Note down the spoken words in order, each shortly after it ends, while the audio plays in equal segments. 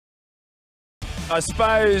I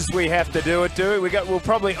suppose we have to do it, We'll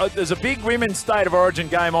probably. There's a big women's State of Origin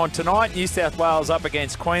game on tonight. New South Wales up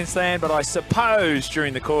against Queensland. But I suppose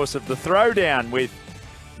during the course of the Throwdown with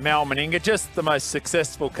Mal Meninga, just the most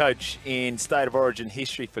successful coach in State of Origin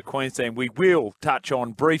history for Queensland, we will touch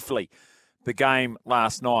on briefly the game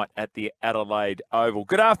last night at the Adelaide Oval.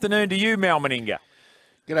 Good afternoon to you, Mal Meninga.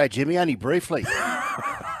 G'day, Jimmy. Only briefly.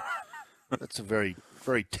 That's a very,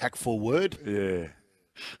 very tactful word. Yeah.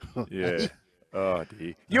 Yeah. Oh,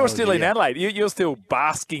 dear. You're still in Adelaide. You're still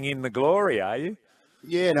basking in the glory, are you?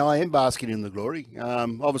 Yeah, no, I am basking in the glory.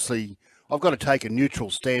 Obviously, I've got to take a neutral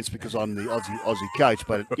stance because I'm the Aussie coach,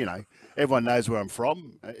 but, you know, everyone knows where I'm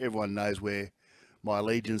from. Everyone knows where my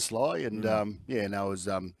allegiance lie. And, it was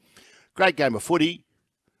great game of footy,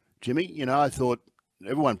 Jimmy. You know, I thought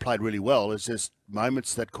everyone played really well. It's just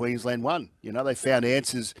moments that Queensland won. You know, they found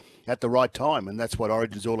answers at the right time, and that's what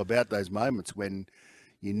Origin's all about, those moments when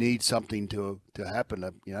you need something to happen,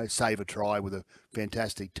 you know, save a try with a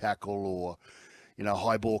fantastic tackle or, you know,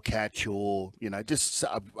 high ball catch or, you know, just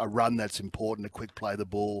a run that's important, a quick play of the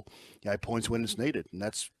ball, you know, points when it's needed. And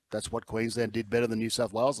that's what Queensland did better than New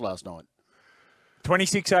South Wales last night.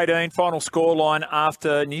 26-18 final scoreline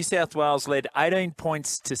after New South Wales led 18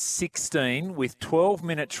 points to 16 with 12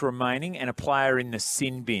 minutes remaining and a player in the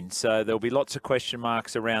sin bin. So there'll be lots of question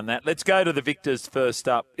marks around that. Let's go to the victors first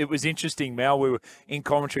up. It was interesting, Mal. We were in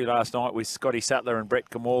commentary last night with Scotty Sattler and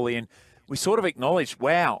Brett Kamali, and we sort of acknowledged,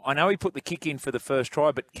 wow, I know he put the kick in for the first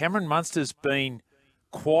try, but Cameron Munster's been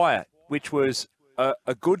quiet, which was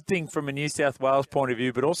a good thing from a New South Wales point of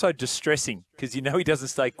view, but also distressing because you know he doesn't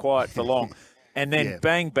stay quiet for long. And then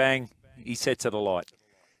bang, bang, he sets it alight.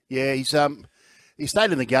 Yeah, he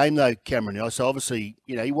stayed in the game though, Cameron. So obviously,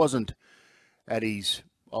 you know, he wasn't at his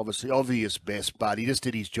obvious best, but he just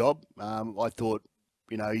did his job. I thought,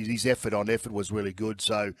 you know, his effort was really good.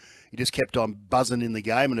 So he just kept on buzzing in the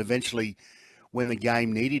game, and eventually, when the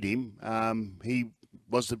game needed him, he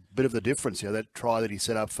was a bit of the difference. You know, that try that he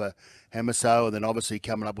set up for Hamiso, and then obviously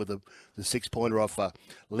coming up with the 6-pointer off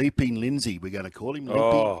Leaping Lindsay, we're going to call him.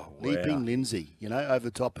 Leaping Lindsay, you know, over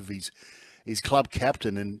the top of his club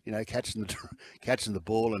captain, and, you know, catching the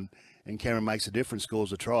ball, and Cameron makes a difference,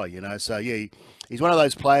 scores a try, you know. So, yeah, he's one of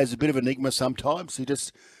those players, a bit of an enigma sometimes. He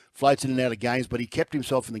just floats in and out of games, but he kept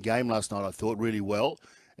himself in the game last night, I thought, really well.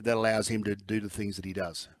 That allows him to do the things that he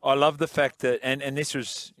does. I love the fact that, and this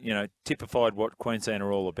was, you know, typified what Queensland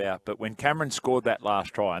are all about, but when Cameron scored that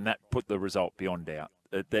last try, and that put the result beyond doubt,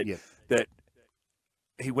 that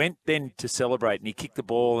he went then to celebrate, and he kicked the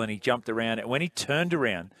ball and he jumped around, and when he turned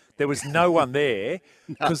around, there was no one there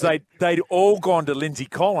because they'd all gone to Lindsay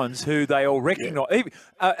Collins, who they all recognised.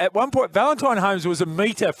 Yeah. At one point, Valentine Holmes was a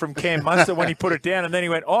metre from Cam Munster when he put it down, and then he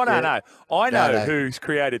went, I know who's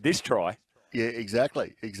created this try. Yeah,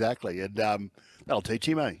 exactly. And that'll teach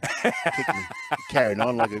him, eh? Carrying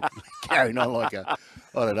on like a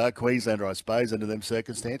I don't know, Queenslander, I suppose, under them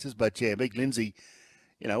circumstances. But yeah, Big Lindsay,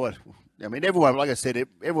 you know what? I mean, everyone, like I said,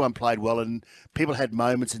 everyone played well, and people had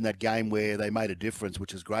moments in that game where they made a difference,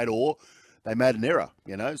 which is great, or they made an error,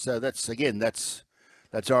 you know. So that's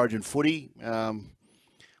Origin footy.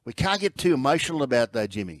 We can't get too emotional about that,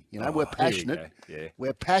 Jimmy. You know, we're passionate. Yeah.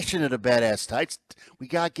 We're passionate about our states. We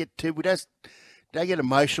don't get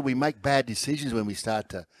emotional. We make bad decisions when we start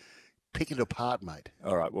to pick it apart, mate.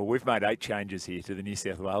 All right. Well, we've made 8 changes here to the New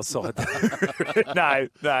South Wales side. No,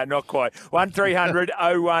 not quite. 1300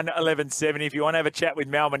 01 1170. If you want to have a chat with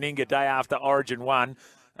Mal Meninga day after Origin 1,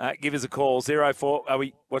 give us a call, 04.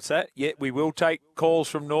 What's that? Yeah, we will take calls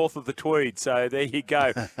from north of the Tweed. So there you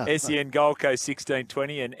go. SEN Gold Coast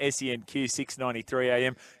 1620 and SENQ 693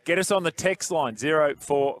 AM. Get us on the text line,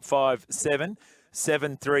 0457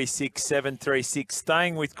 736 736.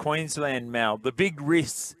 Staying with Queensland, Mal, the big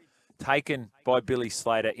risks taken by Billy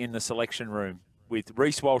Slater in the selection room with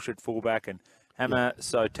Reece Walsh at fullback and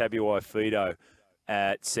Hamiso Tabuai-Fidow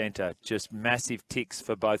at centre. Just massive ticks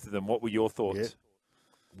for both of them. What were your thoughts? Yeah.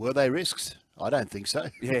 Were they risks? I don't think so.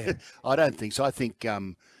 Yeah. I don't think so. I think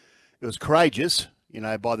it was courageous, you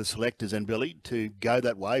know, by the selectors and Billy to go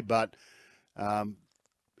that way. But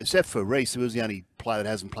except for Reece, who was the only player that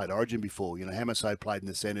hasn't played Origin before. You know, Hamiso played in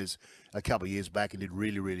the centres a couple of years back and did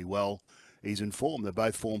really, really well. He's in form. They're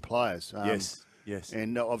both form players. Yes.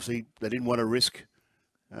 And obviously they didn't want to risk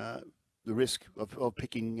the risk of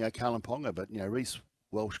picking Carlin Ponga. But, you know, Reece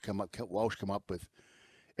Walsh come up with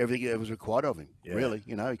everything that was required of him. Yeah. Really,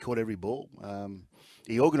 you know, he caught every ball.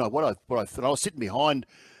 He organised what I thought. I was sitting behind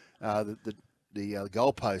the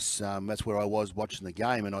goalposts. That's where I was watching the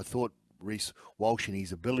game, and I thought Reece Walsh and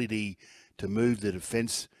his ability to move the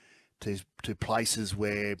defence to places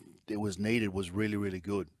where it was needed was really, really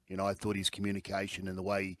good. You know, I thought his communication and the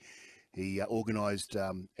way he organised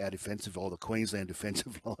our defensive, or the Queensland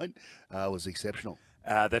defensive line, was exceptional.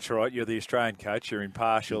 That's right. You're the Australian coach. You're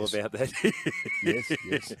impartial about that. Yes.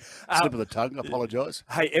 Slip of the tongue. Apologise.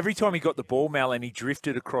 Hey, every time he got the ball, Mal, and he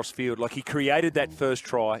drifted across field, like he created that first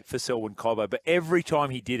try for Selwyn Cobbo, but every time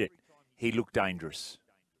he did it, he looked dangerous.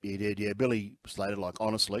 He did, yeah. Billy Slater, like,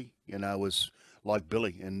 honestly, you know, was like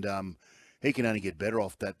Billy, and he can only get better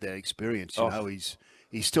off that experience. You know, he's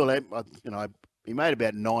still, you know, he made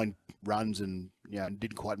about 9 runs and, you know,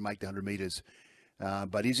 didn't quite make the 100 metres.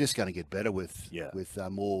 But he's just going to get better with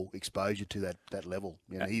more exposure to that level.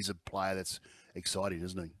 You know, he's a player that's exciting,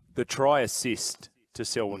 isn't he? The try assist to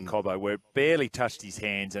Selwyn Cobbo, where it barely touched his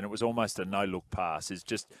hands and it was almost a no-look pass, is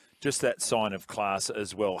just that sign of class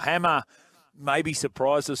as well. Hammer maybe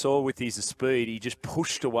surprised us all with his speed. He just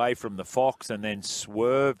pushed away from the Fox and then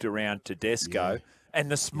swerved around Tedesco. Yeah.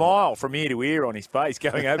 And the smile from ear to ear on his face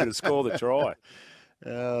going over to score the try.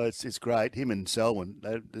 It's great. Him and Selwyn,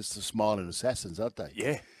 they're just the smiling assassins, aren't they?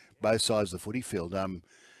 Yeah. Both sides of the footy field.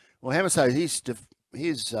 Well, Hammer says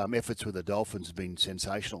his efforts with the Dolphins have been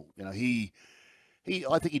sensational. You know,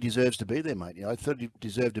 I think he deserves to be there, mate. You know, I thought he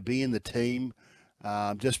deserved to be in the team,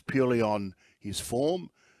 just purely on his form.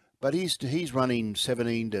 But he's running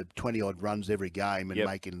 17 to 20 odd runs every game and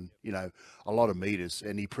making, you know, a lot of meters,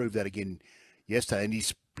 and he proved that again yesterday. And he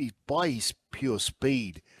by his pure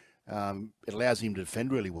speed, it allows him to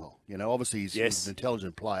defend really well. You know, obviously he's an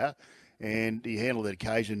intelligent player, and he handled that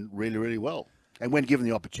occasion really, really well. And when given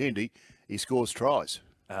the opportunity, he scores tries.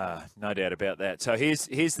 No doubt about that. So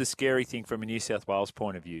here's the scary thing from a New South Wales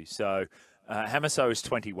point of view. So Hamaso is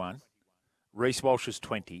 21, Reece Walsh is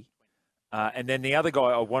 20. And then the other guy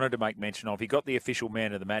I wanted to make mention of, he got the official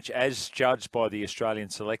man of the match as judged by the Australian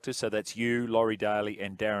selectors. So that's you, Laurie Daly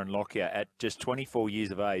and Darren Lockyer at just 24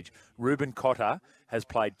 years of age. Ruben Cotter has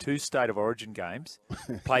played 2 State of Origin games,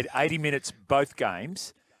 played 80 minutes both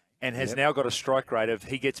games, and has now got a strike rate of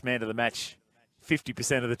he gets man of the match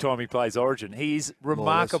 50% of the time he plays Origin. He is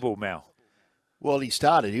remarkable, Mal. Well, he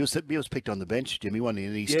started. He was picked on the bench, Jimmy, wasn't he?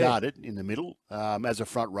 And he started in the middle as a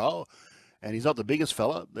front row. And he's not the biggest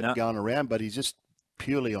fella that's going around, but he's just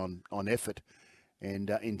purely on effort and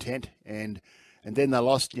intent. And then they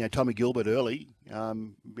lost, you know, Tommy Gilbert early,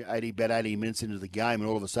 about 80 minutes into the game, and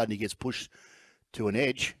all of a sudden he gets pushed to an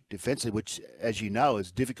edge defensively, which, as you know,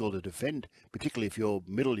 is difficult to defend, particularly if you're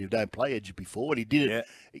middle, you don't play edge before. And he did it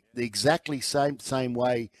the exactly same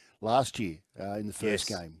way last year in the first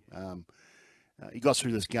game. He got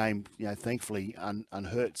through this game, you know, thankfully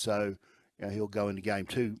unhurt. So. You know, he'll go into game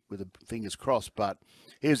 2 with the fingers crossed, but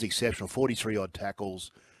he was exceptional. 43-odd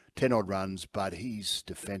tackles, 10-odd runs, but his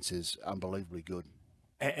defence is unbelievably good.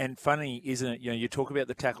 And funny, isn't it? You know, you talk about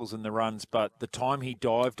the tackles and the runs, but the time he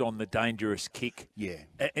dived on the dangerous kick, you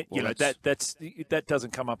know, that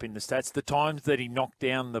doesn't come up in the stats. The times that he knocked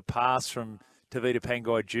down the pass from Tavita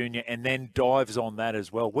Pangai Jr. and then dives on that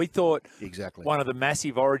as well. We thought one of the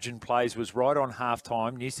massive Origin plays was right on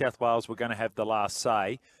halftime. New South Wales were going to have the last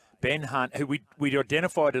say. Ben Hunt, who we'd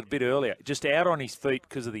identified a bit earlier, just out on his feet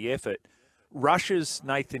because of the effort, rushes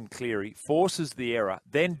Nathan Cleary, forces the error,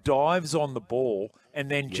 then dives on the ball,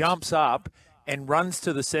 and then jumps up and runs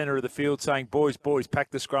to the centre of the field saying, boys,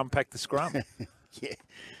 pack the scrum, pack the scrum.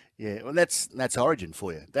 Well, that's Origin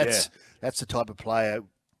for you. That's the type of player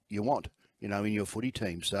you want, you know, in your footy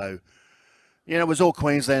team. So, you know, it was all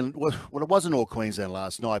Queensland. Well, it wasn't all Queensland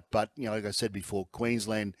last night, but, you know, like I said before,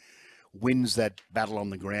 Queensland wins that battle on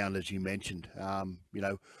the ground, as you mentioned. You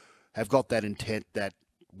know, have got that intent that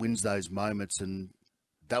wins those moments, and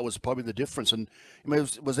that was probably the difference. And I mean,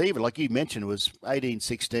 it was even, like you mentioned, it was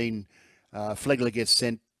 18-16. Flegler gets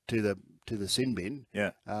sent to the sin bin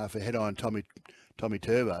for head-on Tommy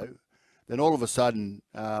Turbo. Then all of a sudden,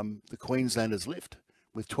 the Queenslanders lift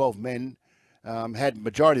with 12 men, had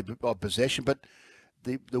majority of possession, but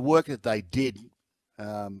the work that they did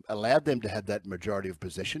allowed them to have that majority of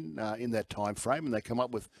possession in that time frame, and they come up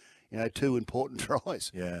with, you know, 2 important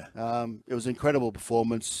tries. It was an incredible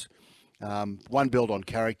performance. One built on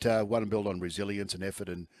character, one built on resilience and effort,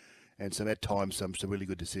 and some at times some really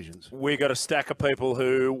good decisions. We got a stack of people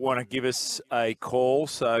who want to give us a call,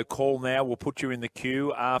 so call now. We'll put you in the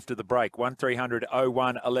queue after the break. 1300 01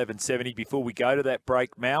 1170. Before we go to that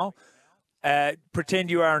break, Mal, pretend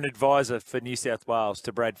you are an advisor for New South Wales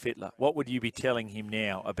to Brad Fittler. What would you be telling him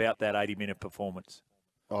now about that 80-minute performance?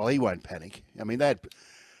 Oh, he won't panic. I mean, they had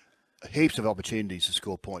heaps of opportunities to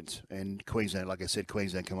score points, and Queensland, like I said,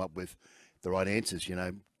 Queensland come up with the right answers. You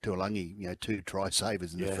know, Tuolangi, you know, 2 try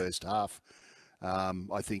savers in the first half.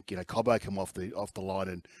 I think, you know, Cobbo come off the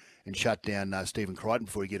line and shut down Stephen Crichton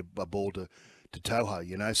before he get a ball to Toho,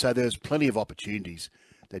 you know. So there's plenty of opportunities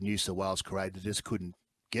that New South Wales created, just couldn't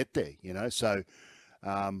get there, you know. So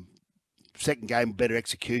second game, better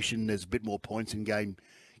execution. There's a bit more points in game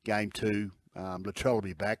two. Latrell will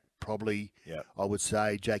be back probably. Yep. I would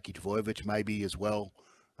say Jakey Tvojevic maybe as well.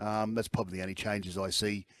 That's probably the only changes I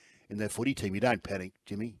see in their footy team. You don't panic,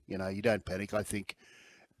 Jimmy. You know, you don't panic. I think,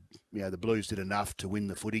 you know, the Blues did enough to win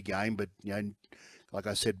the footy game, but, you know, like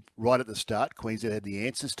I said right at the start, Queensland had the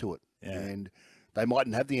answers to it. Yeah. And they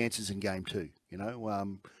mightn't have the answers in game two, you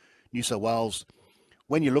know. New South Wales,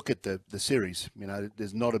 when you look at the series, you know,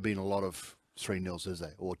 there's not been a lot of 3-0s, is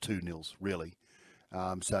there? Or 2-0s, really.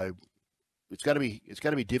 So it's going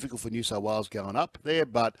to be difficult for New South Wales going up there,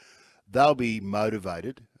 but they'll be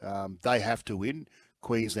motivated. They have to win.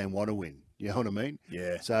 Queensland want to win. You know what I mean?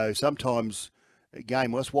 Yeah. So sometimes a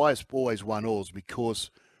game, that's why it's always 1-1, because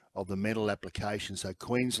of the mental application. So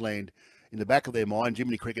Queensland, in the back of their mind,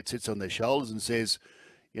 Jiminy Cricket sits on their shoulders and says,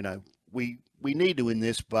 you know, we need to win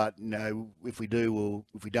this, but, you know, if we do,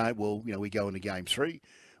 if we don't, well, you know, we go into game 3,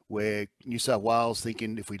 where New South Wales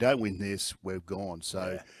thinking if we don't win this, we're gone.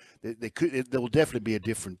 So there will definitely be a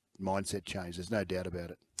different mindset change. There's no doubt about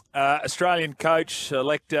it. Australian coach,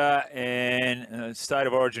 selector, and State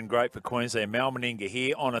of Origin great for Queensland, Mal Meninga,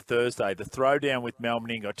 here on a Thursday. The Throwdown with Mal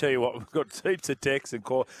Meninga. I tell you what, we've got heaps of texts and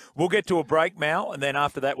calls. We'll get to a break, Mal, and then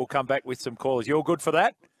after that we'll come back with some callers. You're good for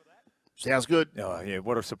that? Sounds good. Oh, yeah,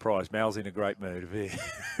 what a surprise. Mal's in a great mood.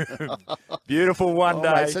 Beautiful one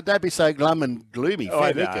day. Mate, so don't be so glum and gloomy.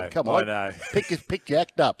 I know, Come on. I know. Pick your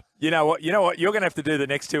act up. You know what? You're going to have to do the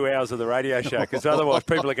next 2 hours of the radio show, because otherwise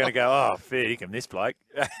people are going to go, oh, fair dinkum, this bloke.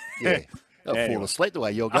 Yeah. They'll fall asleep the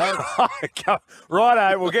way you're going.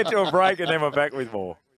 Righto, we'll get to a break and then we're back with more.